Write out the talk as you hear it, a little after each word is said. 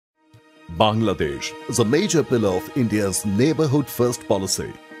Bangladesh is a major pillar of India's Neighbourhood First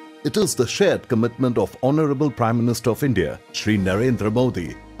policy. It is the shared commitment of Honourable Prime Minister of India, Shri Narendra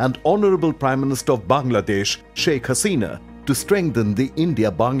Modi, and Honourable Prime Minister of Bangladesh, Sheikh Hasina, to strengthen the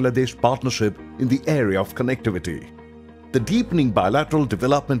India-Bangladesh partnership in the area of connectivity. The deepening bilateral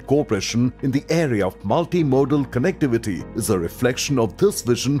development cooperation in the area of multimodal connectivity is a reflection of this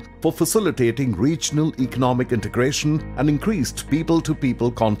vision for facilitating regional economic integration and increased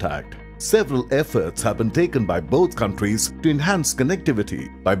people-to-people contact. Several efforts have been taken by both countries to enhance connectivity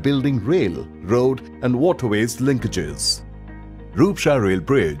by building rail, road and waterways linkages. Rupsha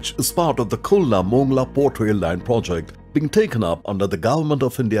Bridge is part of the Khulna-Mongla Port Rail Line project being taken up under the Govt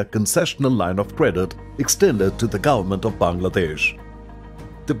of India concessional line of credit extended to the Government of Bangladesh.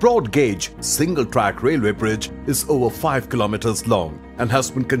 The broad-gauge, single-track railway bridge is over 5 kilometers long and has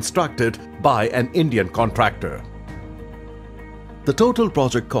been constructed by an Indian contractor. The total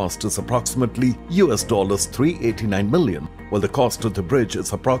project cost is approximately $389 million, while the cost of the bridge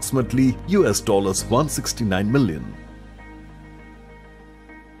is approximately $169 million.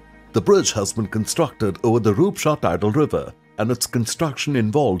 The bridge has been constructed over the Rupsha tidal river, and its construction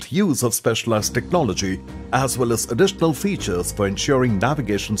involved use of specialized technology as well as additional features for ensuring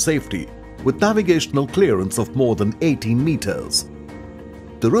navigation safety, with navigational clearance of more than 18 meters.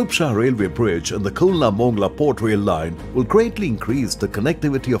 The Rupsha Railway Bridge and the Khulna-Mongla Port Rail Line will greatly increase the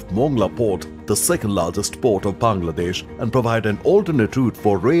connectivity of Mongla Port, the second largest port of Bangladesh, and provide an alternate route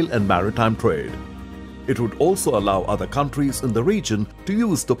for rail and maritime trade. It would also allow other countries in the region to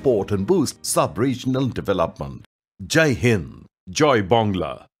use the port and boost sub-regional development. Jai Hind, Joy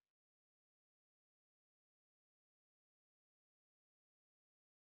Bangla.